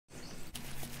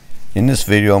In this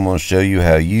video I'm going to show you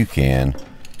how you can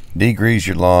degrease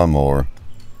your lawnmower,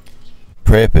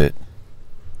 prep it,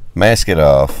 mask it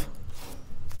off,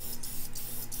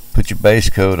 put your base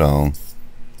coat on,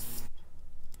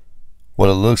 what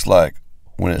it looks like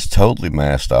when it's totally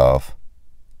masked off,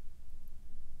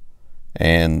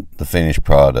 and the finished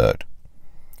product.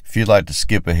 If you'd like to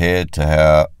skip ahead to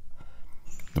how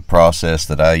the process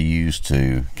that I use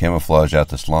to camouflage out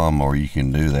this lawnmower, you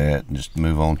can do that and just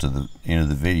move on to the end of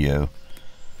the video.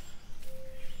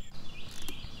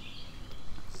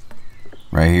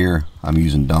 Right here I'm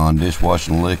using Dawn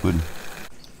dishwashing liquid,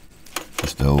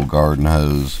 just the old garden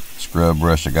hose scrub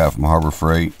brush I got from Harbor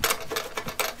Freight.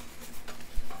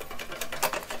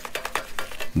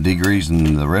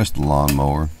 Degreasing the rest of the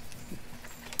lawnmower.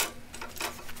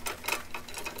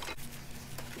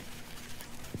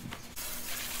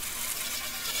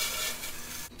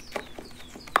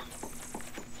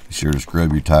 Be sure to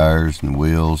scrub your tires and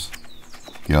wheels,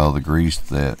 get all the grease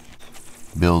that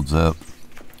builds up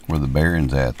where the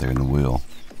bearing's at there in the wheel.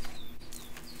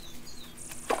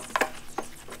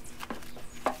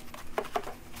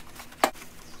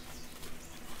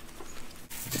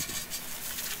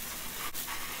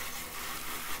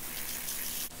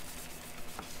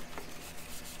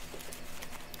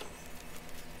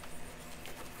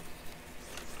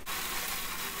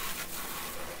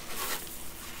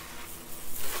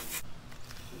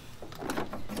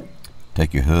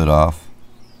 Take your hood off.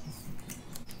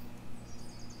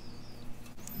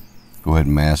 Go ahead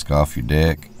and mask off your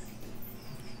deck.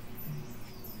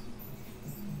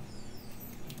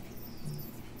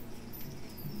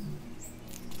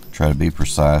 Try to be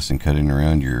precise in cutting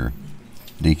around your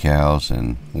decals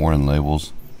and warning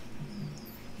labels.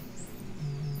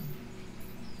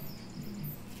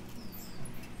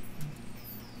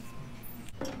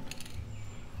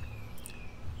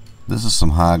 This is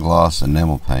some high gloss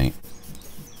enamel paint.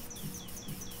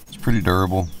 It's pretty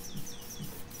durable.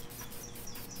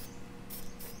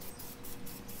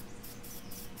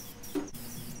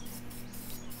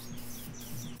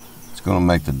 It's going to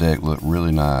make the deck look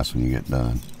really nice when you get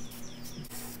done.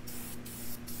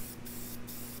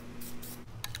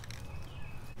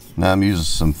 Now I'm using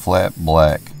some flat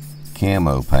black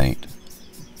camo paint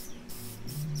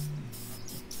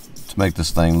to make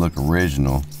this thing look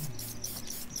original.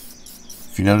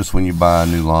 If you notice, when you buy a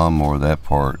new lawnmower, that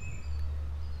part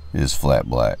is flat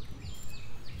black.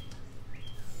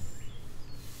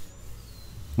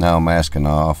 Now I'm masking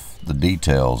off the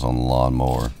details on the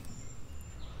lawnmower.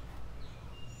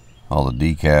 All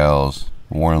the decals,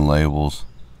 warning labels.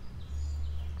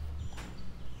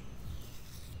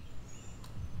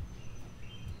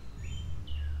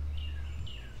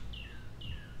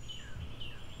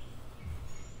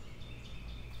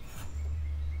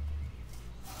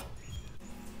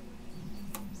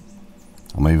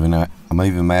 I'm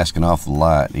even masking off the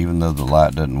light. Even though the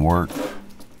light doesn't work,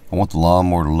 I want the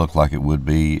lawnmower to look like it would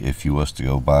be if you was to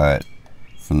go buy it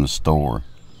from the store.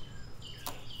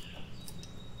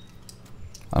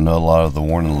 I know a lot of the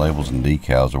warning labels and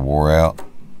decals are wore out,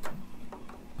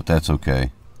 but that's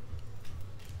okay.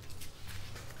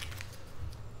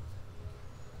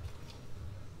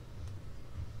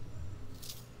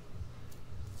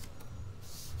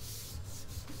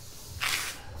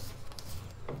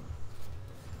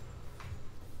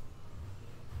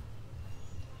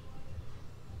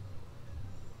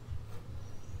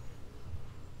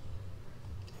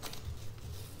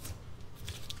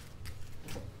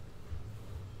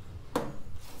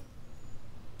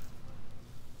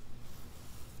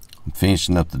 I'm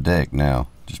finishing up the deck now,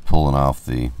 just pulling off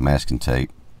the masking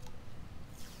tape.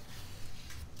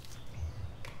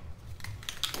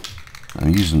 I'm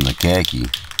using the khaki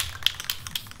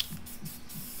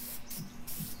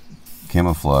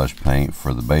camouflage paint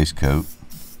for the base coat.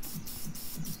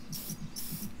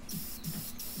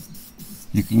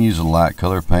 You can use a light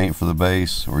color paint for the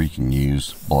base, or you can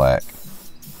use black.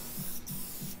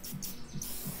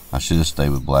 I should have stayed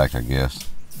with black, I guess,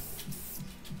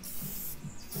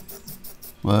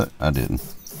 but I didn't.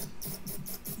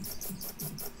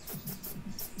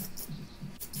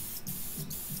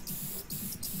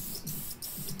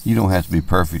 You don't have to be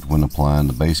perfect when applying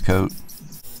the base coat.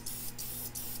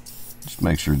 Just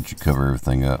make sure that you cover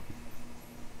everything up.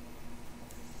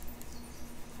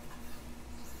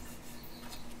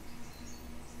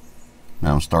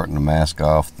 Now I'm starting to mask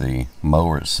off the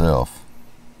mower itself.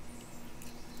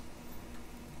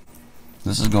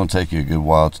 This is going to take you a good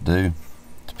while to do,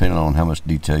 depending on how much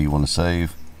detail you want to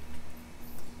save.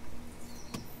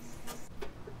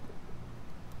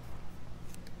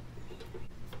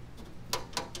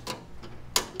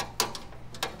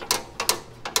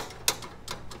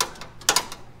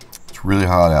 It's really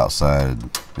hot outside.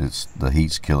 The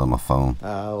heat's killing my phone.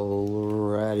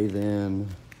 Alrighty then.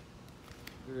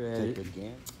 Ready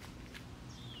again.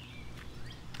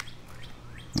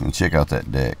 And check out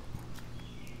that deck.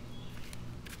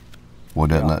 Boy,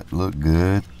 doesn't that look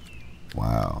good?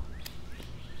 Wow.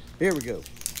 Here we go.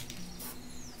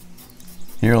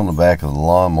 Here on the back of the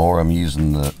lawnmower, I'm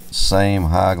using the same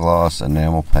high gloss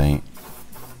enamel paint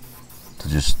to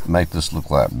just make this look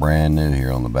like brand new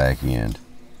here on the back end.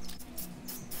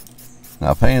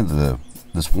 Now I painted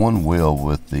this one wheel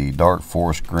with the dark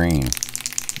forest green,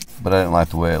 but I didn't like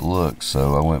the way it looked,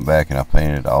 so I went back and I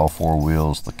painted all 4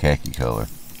 wheels the khaki color.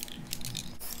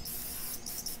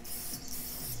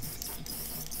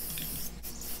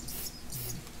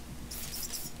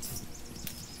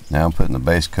 Now I'm putting the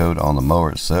base coat on the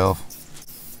mower itself.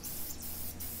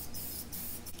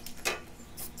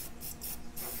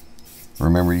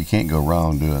 Remember, you can't go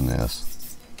wrong doing this.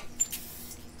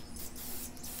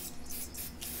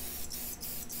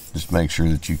 Just make sure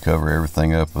that you cover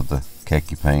everything up with the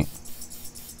khaki paint.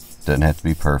 Doesn't have to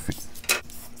be perfect.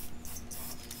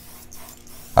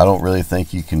 I don't really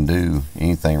think you can do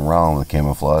anything wrong with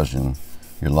camouflaging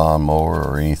your lawnmower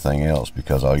or anything else,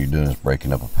 because all you're doing is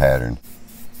breaking up a pattern.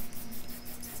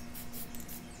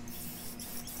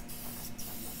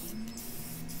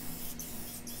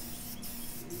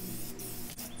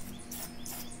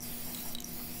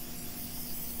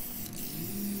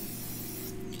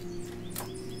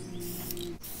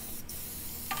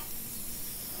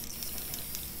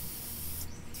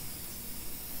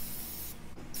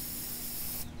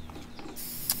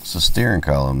 It's a steering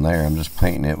column there. I'm just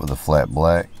painting it with a flat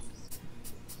black.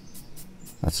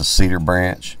 That's a cedar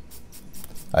branch.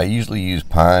 I usually use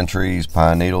pine trees,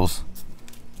 pine needles.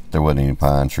 There wasn't any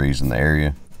pine trees in the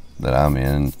area that I'm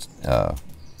in.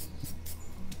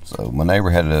 So my neighbor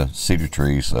had a cedar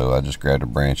tree, so I just grabbed a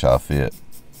branch off it.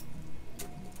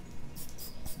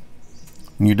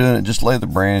 When you're doing it, just lay the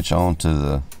branch onto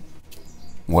the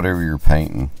whatever you're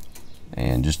painting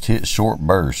and just hit short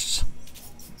bursts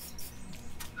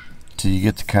till you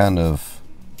get the kind of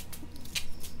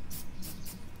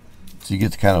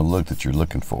look that you're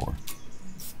looking for.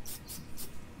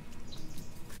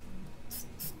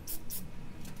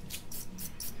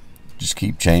 Just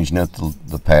keep changing up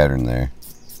the pattern there.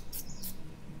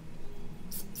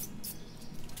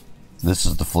 This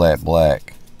is the flat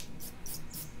black.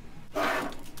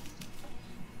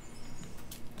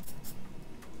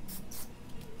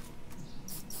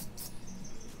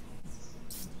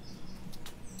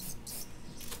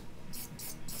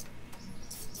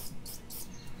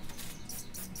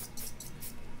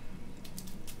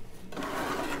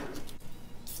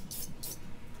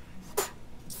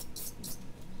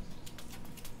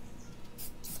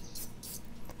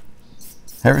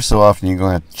 Every so often you're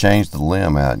going to have to change the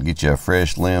limb out and get you a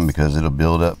fresh limb, because it'll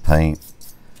build up paint.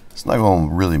 It's not going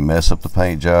to really mess up the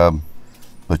paint job,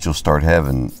 but you'll start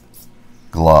having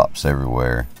glops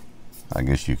everywhere, I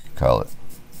guess you could call it.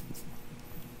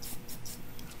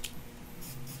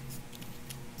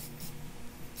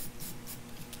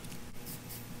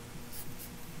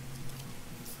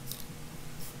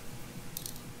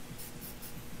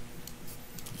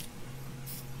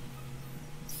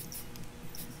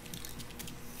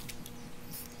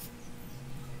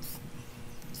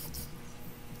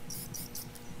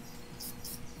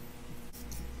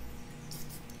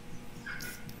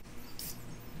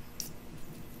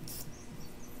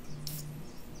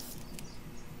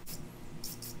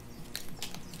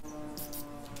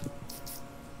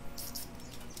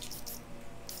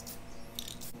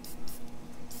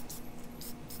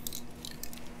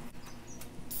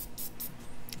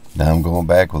 Now I'm going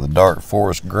back with a dark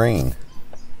forest green,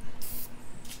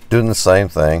 doing the same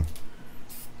thing,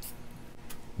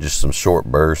 just some short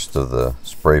bursts of the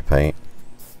spray paint.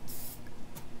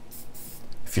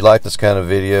 If you like this kind of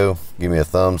video, give me a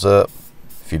thumbs up.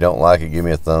 If you don't like it, give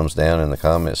me a thumbs down in the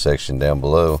comment section down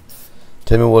below.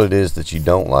 Tell me what it is that you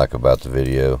don't like about the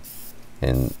video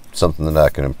and something that I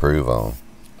can improve on.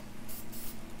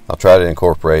 I'll try to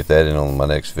incorporate that in on my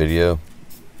next video.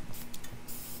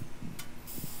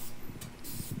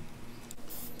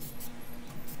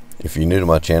 If you're new to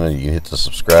my channel, you can hit the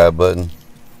subscribe button,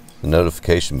 the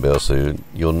notification bell, so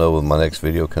you'll know when my next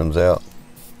video comes out.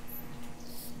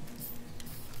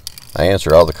 I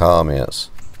answer all the comments,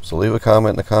 so leave a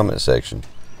comment in the comment section.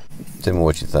 Tell me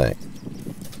what you think.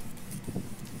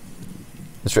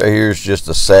 This right here is just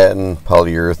a satin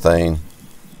polyurethane.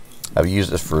 I've used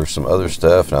this for some other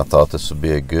stuff, and I thought this would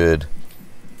be a good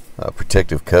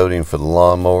protective coating for the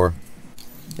lawnmower.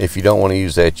 If you don't want to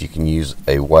use that, you can use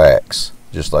a wax,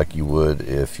 just like you would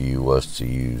if you was to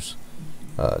use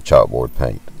chalkboard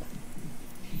paint.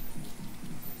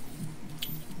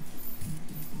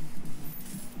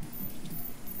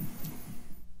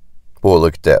 Boy,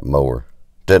 look at that mower.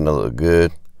 Doesn't it look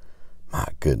good? My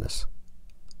goodness.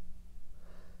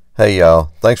 Hey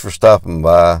y'all, thanks for stopping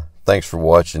by. Thanks for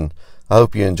watching. I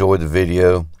hope you enjoyed the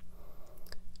video.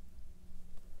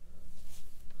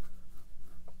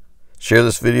 Share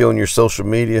this video on your social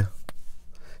media.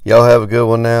 Y'all have a good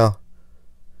one now,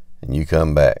 and you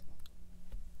come back.